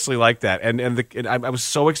seriously like that, and I was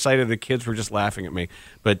so excited. The kids were just laughing at me.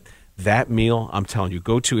 But that meal, I'm telling you,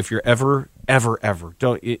 go to if you're ever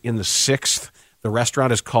don't in the 6th. The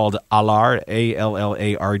restaurant is called Allard,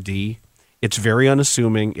 Allard. It's very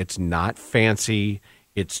unassuming. It's not fancy.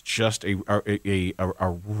 It's just a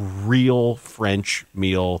real French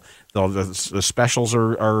meal. The specials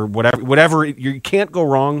are whatever. You can't go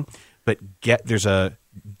wrong. But there's a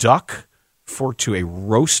duck a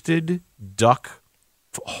roasted duck,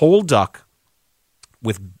 whole duck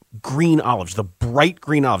with green olives, the bright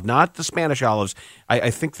green olive, not the Spanish olives.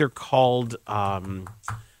 I think they're called.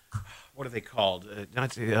 What are they called?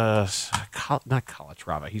 Not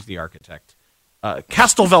Calatrava. He's the architect.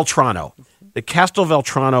 Castelveltrano. The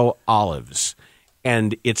Castelveltrano olives,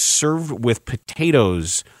 and it's served with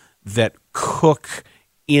potatoes that cook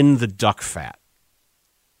in the duck fat.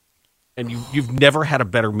 And you've never had a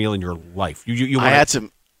better meal in your life. You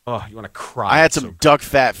want to cry. I had some duck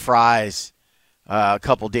fat fries a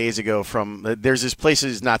couple days ago there's this place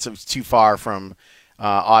that's not too far from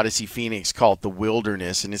Odyssey Phoenix called The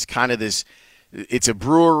Wilderness, and it's kind of this. It's a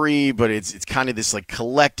brewery, but it's kind of this like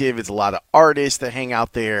collective. It's a lot of artists that hang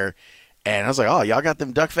out there. And I was like, oh, y'all got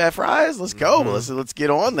them duck fat fries? Let's go. Mm-hmm. Let's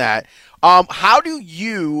get on that. How do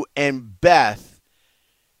you and Beth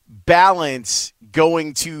balance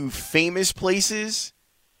going to famous places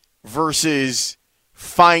versus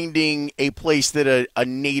finding a place that a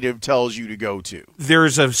native tells you to go to?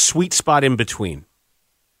 There's a sweet spot in between.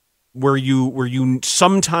 where you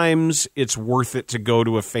sometimes it's worth it to go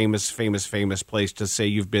to a famous place to say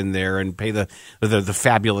you've been there and pay the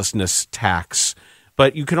fabulousness tax.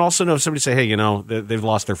 But you can also know if somebody say, hey, they've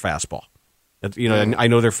lost their fastball. And I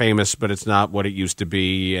know they're famous, but it's not what it used to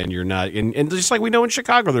be, and you're not. And just like we know in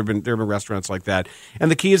Chicago, there have been restaurants like that. And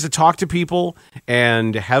the key is to talk to people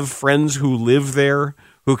and have friends who live there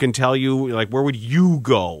who can tell you, like, where would you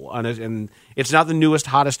go on it? And it's not the newest,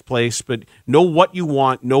 hottest place, but know what you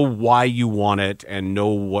want, know why you want it, and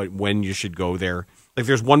know when you should go there. Like,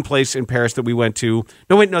 there's one place in Paris that we went to.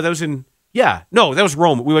 That was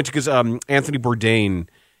Rome. We went to because Anthony Bourdain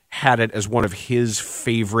had it as one of his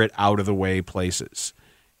favorite out-of-the-way places.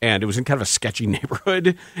 And it was in kind of a sketchy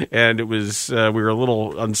neighborhood, and it was we were a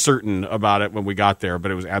little uncertain about it when we got there, but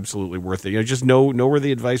it was absolutely worth it. Just know where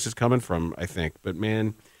the advice is coming from, I think. But,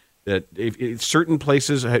 man, that if certain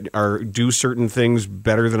places do certain things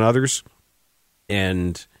better than others,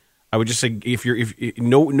 and I would just say if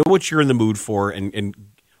know what you're in the mood for, and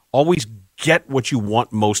always get what you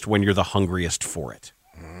want most when you're the hungriest for it.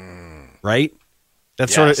 Right?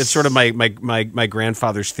 That's sort of my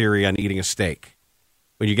grandfather's theory on eating a steak.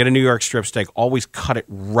 When you get a New York strip steak, always cut it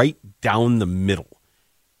right down the middle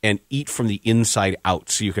and eat from the inside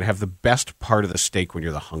out so you can have the best part of the steak when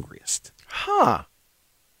you're the hungriest. Huh.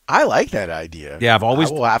 I like that idea. Yeah, I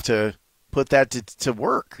will have to put that to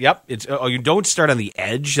work. Yep. You don't start on the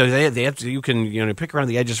edge. You can pick around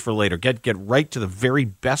the edges for later. Get right to the very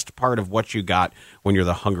best part of what you got when you're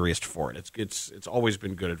the hungriest for it. It's always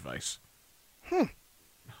been good advice.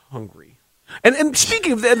 Hungry. And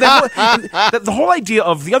speaking of the whole idea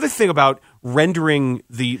of the other thing about rendering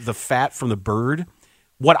the fat from the bird,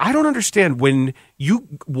 what I don't understand, when you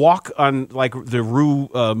walk on like the Rue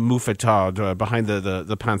Mouffetard behind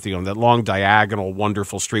the Pantheon, that long diagonal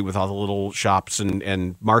wonderful street with all the little shops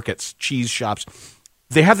and markets, cheese shops,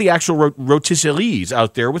 they have the actual rotisseries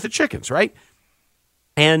out there with the chickens, right?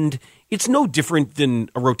 And it's no different than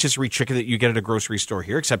a rotisserie chicken that you get at a grocery store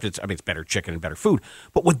here, except it's better chicken and better food.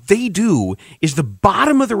 But what they do is the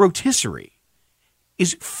bottom of the rotisserie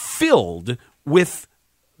is filled with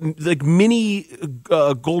like mini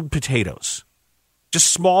gold potatoes, just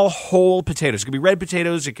small whole potatoes. It could be red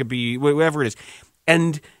potatoes, it could be whatever it is,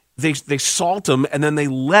 and they salt them, and then they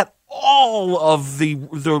let all of the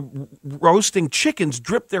roasting chickens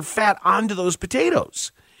drip their fat onto those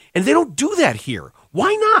potatoes. And they don't do that here.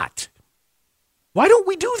 Why not? Why don't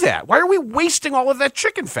we do that? Why are we wasting all of that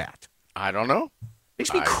chicken fat? I don't know.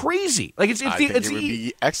 Makes me crazy. Like it would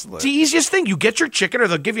be excellent. It's the easiest thing. You get your chicken, or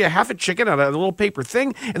they'll give you a half a chicken on a little paper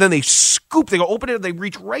thing, and then they go open it, and they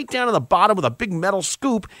reach right down to the bottom with a big metal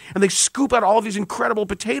scoop, and they scoop out all of these incredible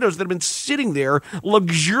potatoes that have been sitting there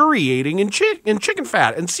luxuriating in chicken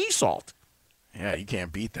fat and sea salt. Yeah, you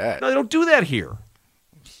can't beat that. No, they don't do that here.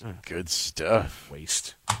 Good stuff.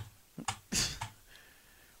 Waste.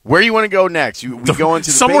 Where do you want to go next? We go into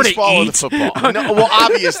the baseball or the football? No, well,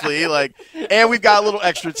 obviously, and we've got a little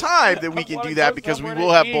extra time that we can do that because we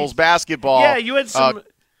will have Bulls basketball. Yeah, you had some.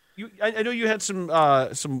 I know you had some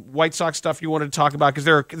White Sox stuff you wanted to talk about because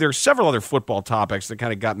there are several other football topics that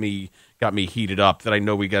kind of got me heated up that I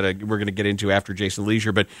know we're going to get into after Jason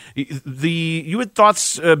Leisure. But you had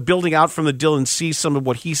thoughts building out from the Dylan Cease, some of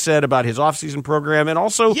what he said about his offseason program, and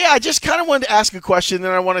also I just kind of wanted to ask a question.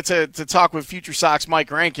 Then I wanted to talk with Future Sox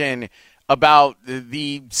Mike Rankin about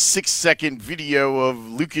the 6-second video of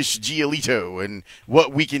Lucas Giolito and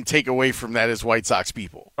what we can take away from that as White Sox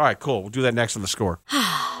people. All right, cool. We'll do that next on The Score.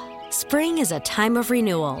 Spring is a time of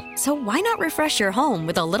renewal, so why not refresh your home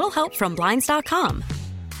with a little help from Blinds.com?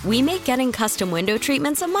 We make getting custom window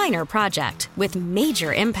treatments a minor project with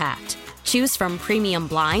major impact. Choose from premium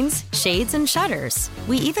blinds, shades, and shutters.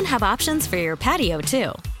 We even have options for your patio,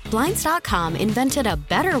 too. Blinds.com invented a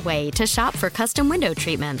better way to shop for custom window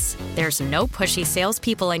treatments. There's no pushy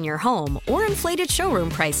salespeople in your home or inflated showroom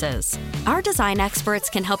prices. Our design experts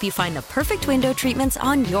can help you find the perfect window treatments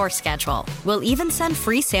on your schedule. We'll even send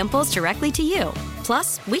free samples directly to you.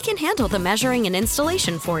 Plus, we can handle the measuring and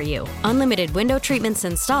installation for you. Unlimited window treatments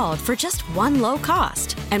installed for just one low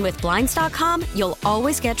cost. And with Blinds.com, you'll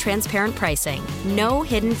always get transparent pricing. No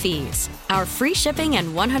hidden fees. Our free shipping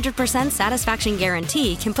and 100% satisfaction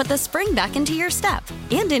guarantee can put the spring back into your step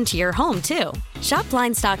and into your home, too. Shop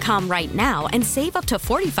Blinds.com right now and save up to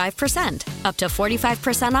 45%. Up to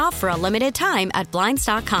 45% off for a limited time at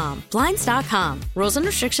Blinds.com. Blinds.com. Rules and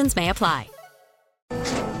restrictions may apply.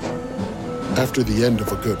 After the end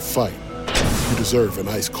of a good fight, you deserve an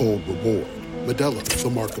ice-cold reward. Modelo is the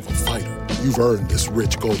mark of a fighter. You've earned this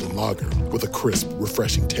rich golden lager with a crisp,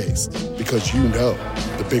 refreshing taste. Because you know,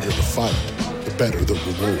 the bigger the fight, the better the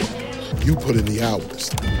reward. You put in the hours,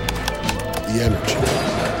 the energy,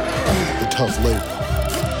 the tough labor.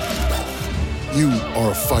 You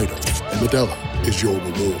are a fighter, and Modelo is your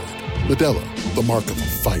reward. Modelo, the mark of a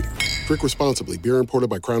fighter. Drink responsibly. Beer imported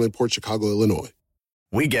by Crown Imports, Chicago, Illinois.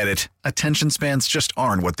 We get it. Attention spans just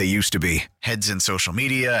aren't what they used to be. Heads in social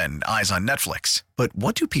media and eyes on Netflix. But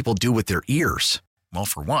what do people do with their ears? Well,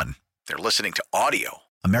 for one, they're listening to audio.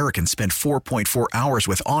 Americans spend 4.4 hours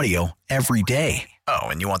with audio every day. Oh,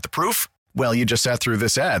 and you want the proof? Well, you just sat through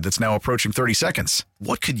this ad that's now approaching 30 seconds.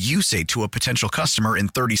 What could you say to a potential customer in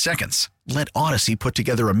 30 seconds? Let Odyssey put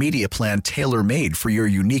together a media plan tailor-made for your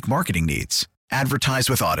unique marketing needs. Advertise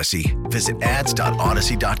with Odyssey. Visit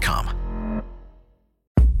ads.odyssey.com.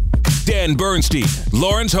 Dan Bernstein,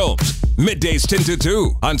 Lawrence Holmes, middays 10 to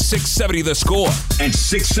 2 on 670 The Score and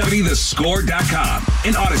 670thescore.com,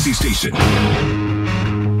 an Odyssey station.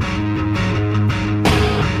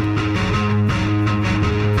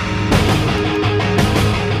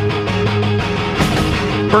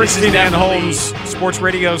 Bernstein and Holmes, Sports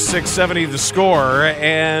Radio 670 The Score,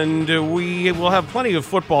 and we will have plenty of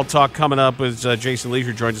football talk coming up as Jason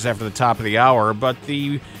Leisure joins us after the top of the hour, but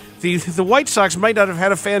the White Sox might not have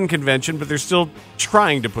had a fan convention, but they're still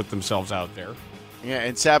trying to put themselves out there. Yeah,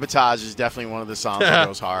 and Sabotage is definitely one of the songs that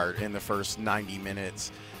goes hard in the first 90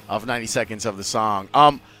 seconds of the song.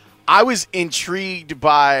 I was intrigued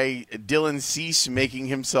by Dylan Cease making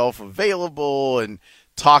himself available and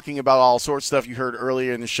talking about all sorts of stuff. You heard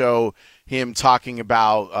earlier in the show him talking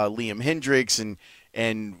about Liam Hendriks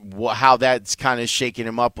and how that's kind of shaking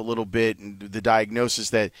him up a little bit, and the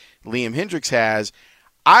diagnosis that Liam Hendriks has.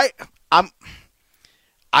 I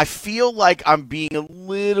feel like I'm being a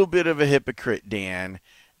little bit of a hypocrite, Dan,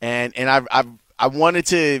 and I wanted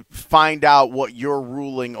to find out what your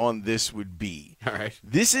ruling on this would be. All right.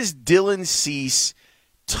 This is Dylan Cease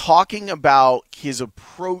talking about his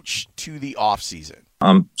approach to the offseason.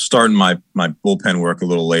 I'm starting my bullpen work a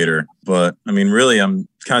little later, but I mean, really, I'm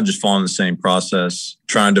kind of just following the same process,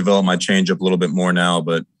 trying to develop my changeup a little bit more now,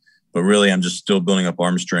 but really, I'm just still building up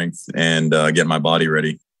arm strength and getting my body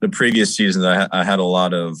ready. The previous seasons, I had a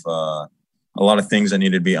lot of things that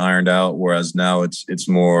needed to be ironed out, whereas now it's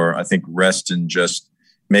more, I think, rest and just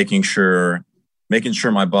making sure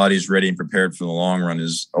my body's ready and prepared for the long run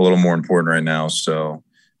is a little more important right now. So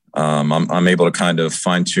I'm able to kind of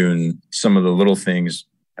fine tune some of the little things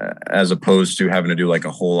as opposed to having to do like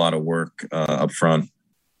a whole lot of work up front.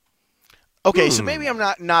 Okay, so maybe I'm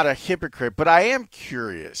not a hypocrite, but I am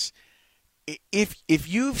curious. If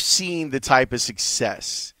you've seen the type of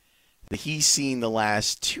success that he's seen the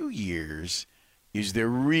last 2 years, is there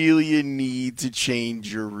really a need to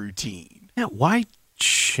change your routine? Yeah, why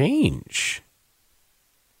change?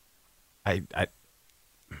 I'm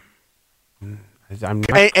not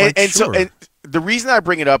quite sure. So the reason I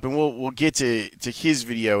bring it up, and we'll get to his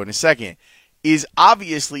video in a second, is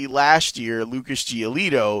obviously last year Lucas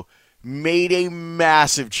Giolito made a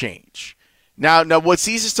massive change. Now what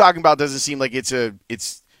Cease is talking about doesn't seem like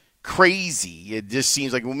it's crazy. It just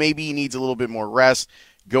seems like, well, maybe he needs a little bit more rest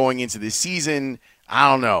going into this season.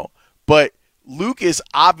 I don't know. But Lucas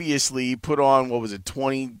obviously put on,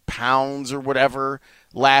 20 pounds or whatever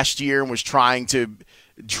last year, and was trying to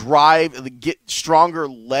get stronger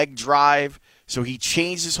leg drive. So he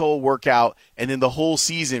changed his whole workout, and then the whole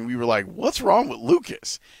season we were like, what's wrong with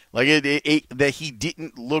Lucas? Like that he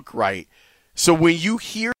didn't look right. So when you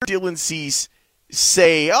hear Dylan Cease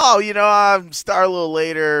say, I'm start a little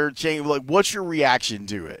later, change, like, what's your reaction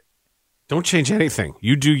to it? Don't change anything.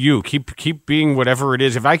 You do you. Keep being whatever it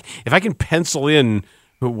is. If I can pencil in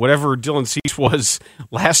whatever Dylan Cease was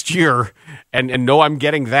last year and know I'm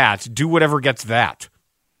getting that, do whatever gets that.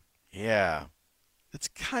 Yeah. That's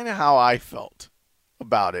kind of how I felt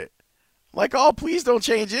about it. Like, please don't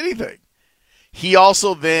change anything. He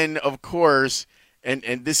also then, of course, and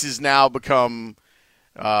this has now become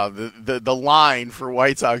the line for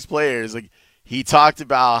White Sox players, like, he talked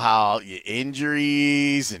about how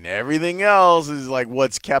injuries and everything else is like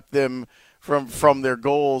what's kept them from their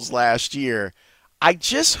goals last year. I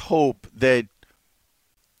just hope that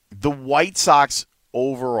the White Sox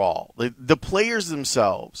overall, the players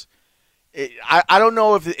themselves, I don't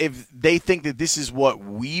know if they think that this is what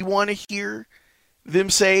we want to hear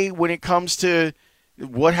them say when it comes to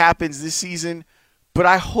what happens this season, but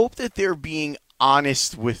I hope that they're being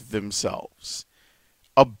honest with themselves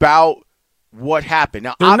about what happened.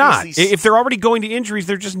 Now, they're not. If they're already going to injuries,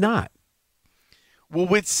 they're just not. Well,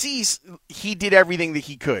 with Cease, he did everything that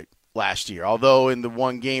he could last year. Although in the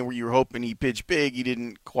one game where you were hoping he pitched big, he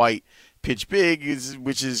didn't quite pitch big,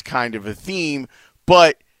 which is kind of a theme.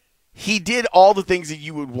 But he did all the things that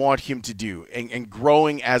you would want him to do and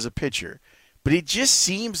growing as a pitcher. But it just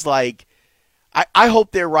seems like I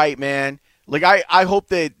hope they're right, man. Like, I hope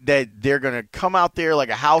that they're going to come out there like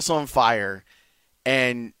a house on fire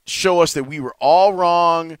and show us that we were all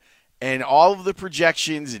wrong and all of the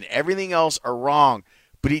projections and everything else are wrong.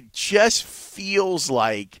 But it just feels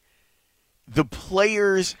like the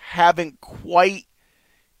players haven't quite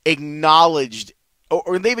acknowledged,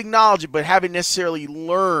 or they've acknowledged it, but haven't necessarily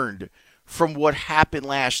learned from what happened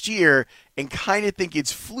last year and kind of think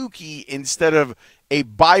it's fluky instead of a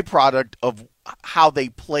byproduct of how they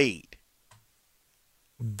played.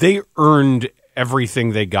 They earned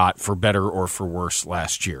everything they got, for better or for worse,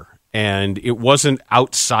 last year. And it wasn't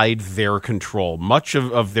outside their control. Much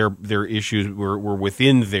of their issues were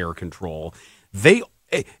within their control.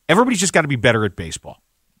 Everybody's just got to be better at baseball.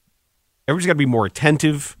 Everybody's got to be more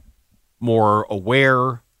attentive, more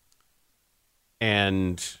aware,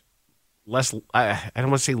 and less, I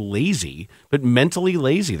don't want to say lazy, but mentally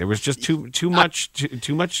lazy. There was just too much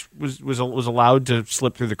was allowed to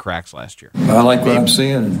slip through the cracks last year. I like what I'm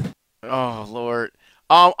seeing. Oh, Lord.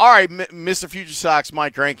 All right, Mr. Future Sox,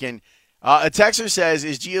 Mike Rankin. A texter says,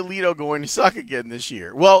 is Giolito going to suck again this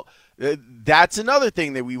year? Well, that's another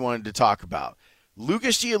thing that we wanted to talk about.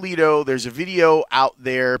 Lucas Giolito, there's a video out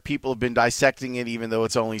there. People have been dissecting it, even though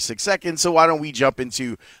it's only 6 seconds. So why don't we jump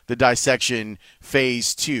into the dissection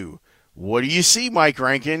phase 2? What do you see, Mike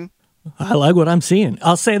Rankin? I like what I'm seeing.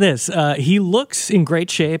 I'll say this. He looks in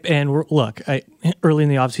great shape. And early in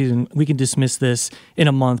the offseason, we can dismiss this in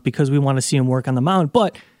a month because we want to see him work on the mound.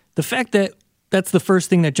 But the fact that that's the first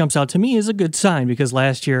thing that jumps out to me is a good sign, because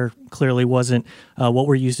last year clearly wasn't what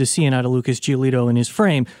we're used to seeing out of Lucas Giolito in his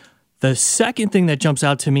frame. The second thing that jumps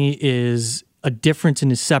out to me is a difference in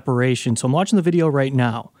his separation. So I'm watching the video right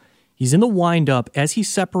now. He's in the windup. As he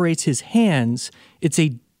separates his hands, it's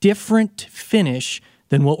a different finish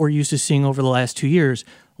than what we're used to seeing over the last 2 years.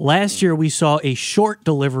 Last year, we saw a short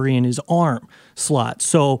delivery in his arm slot.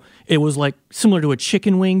 So it was like similar to a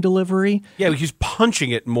chicken wing delivery. Yeah, he was punching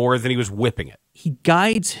it more than he was whipping it. He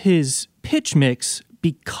guides his pitch mix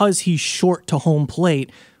because he's short to home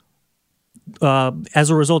plate as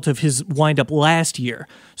a result of his windup last year.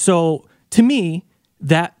 So to me,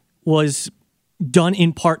 that was done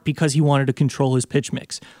in part because he wanted to control his pitch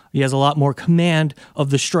mix. He has a lot more command of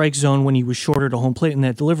the strike zone when he was shorter to home plate in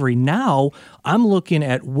that delivery. Now, I'm looking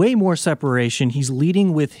at way more separation. He's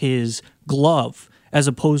leading with his glove as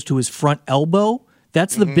opposed to his front elbow.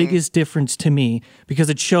 That's the biggest difference to me, because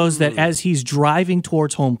it shows that as he's driving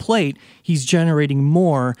towards home plate, he's generating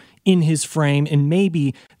more in his frame, and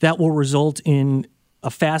maybe that will result in a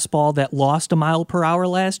fastball that lost a mile per hour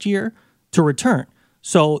last year to return.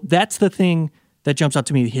 So that's the thing that jumps out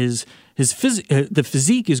to me. The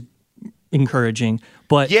physique is encouraging,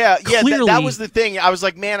 but clearly, that was the thing. I was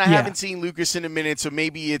like, man, I haven't seen Lucas in a minute, so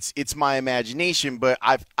maybe it's my imagination, but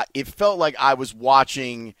it felt like I was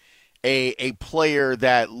watching a player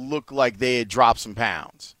that looked like they had dropped some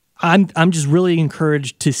pounds. I'm just really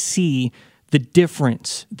encouraged to see the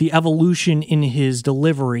difference, the evolution in his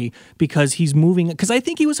delivery, because he's moving. Because I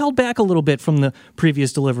think he was held back a little bit from the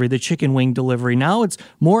previous delivery, the chicken wing delivery. Now it's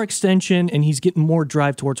more extension, and he's getting more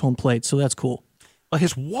drive towards home plate, so that's cool. Well,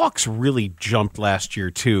 his walks really jumped last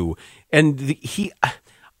year too, and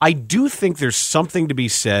I do think there's something to be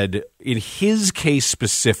said in his case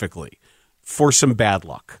specifically for some bad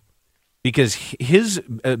luck, because his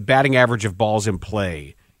batting average of balls in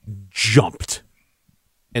play jumped.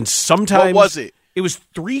 And sometimes what was it? It was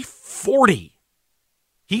 340.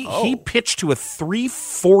 He pitched to a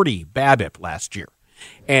 340 BABIP last year.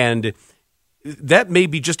 And that may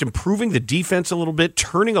be just improving the defense a little bit,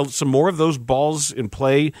 turning some more of those balls in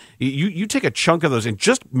play. You take a chunk of those, and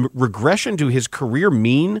just regression to his career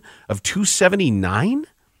mean of 279?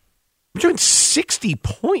 We're doing 60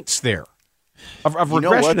 points there of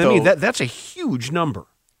regression. I mean, that's a huge number.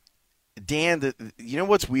 Dan, you know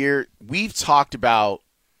what's weird? We've talked about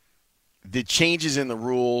the changes in the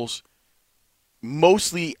rules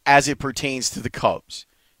mostly as it pertains to the Cubs.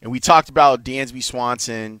 And we talked about Dansby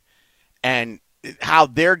Swanson and how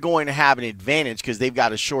they're going to have an advantage because they've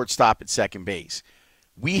got a shortstop at second base.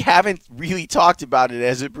 We haven't really talked about it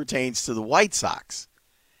as it pertains to the White Sox.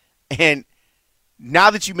 And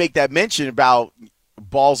now that you make that mention about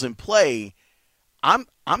balls in play, I'm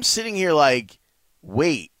sitting here like,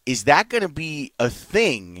 wait, is that going to be a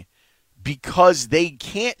thing? Because they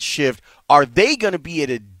can't shift, are they going to be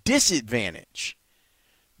at a disadvantage?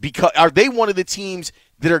 Because are they one of the teams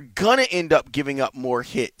that are going to end up giving up more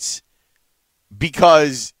hits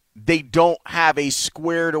because they don't have a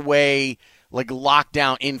squared away, like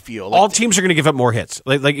lockdown infield? All teams are going to give up more hits.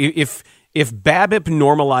 Like if BABIP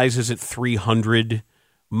normalizes at 300,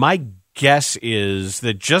 my guess is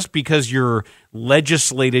that just because you're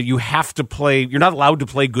legislated, you have to play. You're not allowed to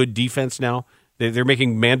play good defense now. They're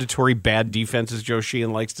making mandatory bad defense, as Joe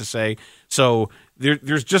Sheehan likes to say. So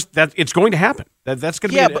there's just that it's going to happen. That's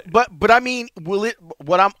going to be. But I mean, will it?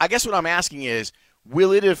 I guess what I'm asking is,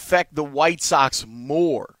 will it affect the White Sox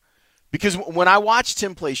more? Because when I watch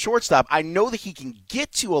Tim play shortstop, I know that he can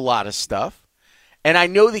get to a lot of stuff, and I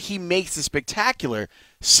know that he makes the spectacular.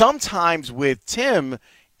 Sometimes with Tim,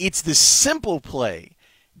 it's the simple play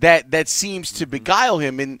that seems to beguile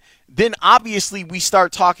him. And then obviously we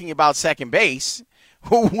start talking about second base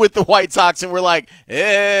with the White Sox, and we're like,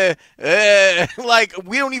 like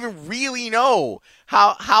we don't even really know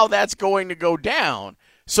how that's going to go down.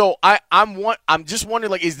 So I'm just wondering,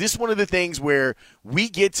 like, is this one of the things where we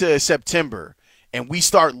get to September and we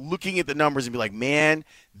start looking at the numbers and be like, man,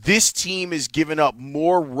 this team is giving up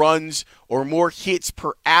more runs or more hits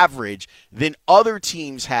per average than other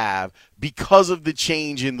teams have because of the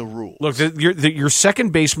change in the rules. Look, your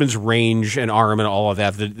second baseman's range and arm and all of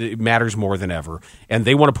that, it matters more than ever, and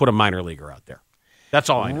they want to put a minor leaguer out there. That's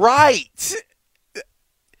all I know. Right.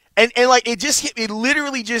 And like it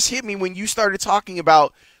literally just hit me when you started talking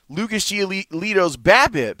about Lucas Giolito's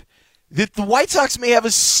BABIP that the White Sox may have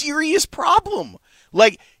a serious problem.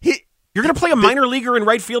 Like you're going to play a minor leaguer in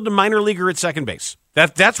right field and a minor leaguer at second base.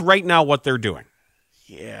 That's right now what they're doing.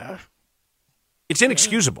 Yeah, it's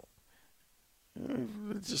inexcusable.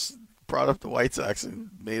 It just brought up the White Sox and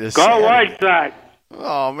made us go sad. White Sox.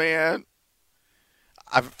 Oh man.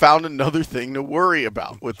 I've found another thing to worry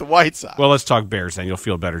about with the White Sox. Well, let's talk Bears then. You'll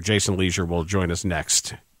feel better. Jason Leisure will join us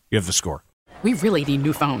next. You have the score. We really need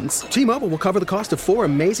new phones. T-Mobile will cover the cost of 4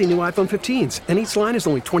 amazing new iPhone 15s, and each line is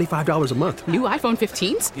only $25 a month. New iPhone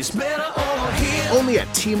 15s? It's better over here. Only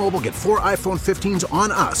at T-Mobile, get 4 iPhone 15s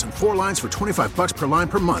on us and 4 lines for $25 per line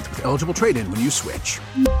per month with eligible trade-in when you switch.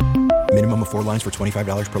 Minimum of 4 lines for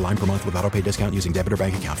 $25 per line per month with autopay discount using debit or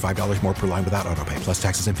bank account. $5 more per line without autopay, plus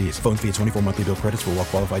taxes and fees. Phone fee at 24 monthly bill credits for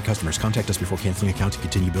well-qualified customers. Contact us before canceling account to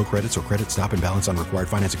continue bill credits or credit stop and balance on required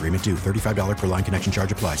finance agreement due. $35 per line connection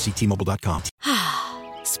charge applies. See T-Mobile.com.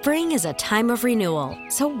 Spring is a time of renewal,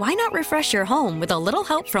 so why not refresh your home with a little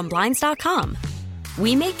help from Blinds.com?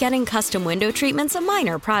 We make getting custom window treatments a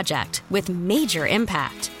minor project with major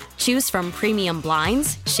impact. Choose from premium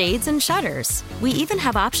blinds, shades, and shutters. We even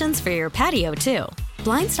have options for your patio, too.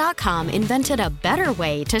 Blinds.com invented a better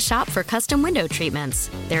way to shop for custom window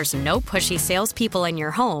treatments. There's no pushy salespeople in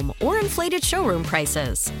your home or inflated showroom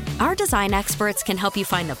prices. Our design experts can help you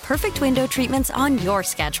find the perfect window treatments on your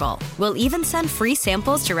schedule. We'll even send free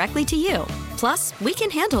samples directly to you. Plus, we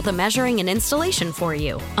can handle the measuring and installation for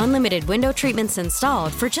you. Unlimited window treatments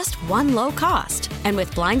installed for just one low cost. And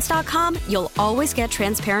with Blinds.com, you'll always get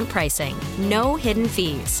transparent pricing. No hidden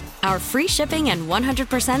fees. Our free shipping and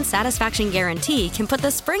 100% satisfaction guarantee can put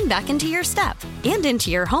the spring back into your step and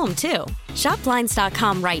into your home, too. Shop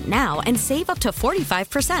Blinds.com right now and save up to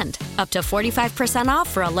 45%. Up to 45%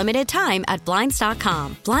 off for a limited time at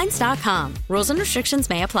Blinds.com. Blinds.com. Rules and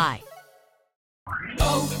restrictions may apply.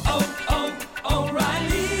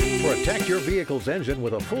 Protect your vehicle's engine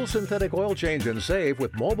with a full synthetic oil change and save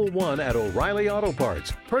with Mobil 1 at O'Reilly Auto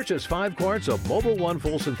Parts. Purchase 5 quarts of Mobil 1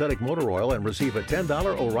 full synthetic motor oil and receive a $10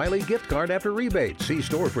 O'Reilly gift card after rebate. See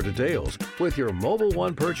store for details. With your Mobil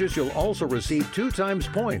 1 purchase, you'll also receive 2 times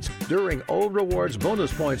points during O Rewards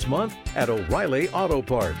Bonus Points Month at O'Reilly Auto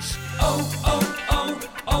Parts.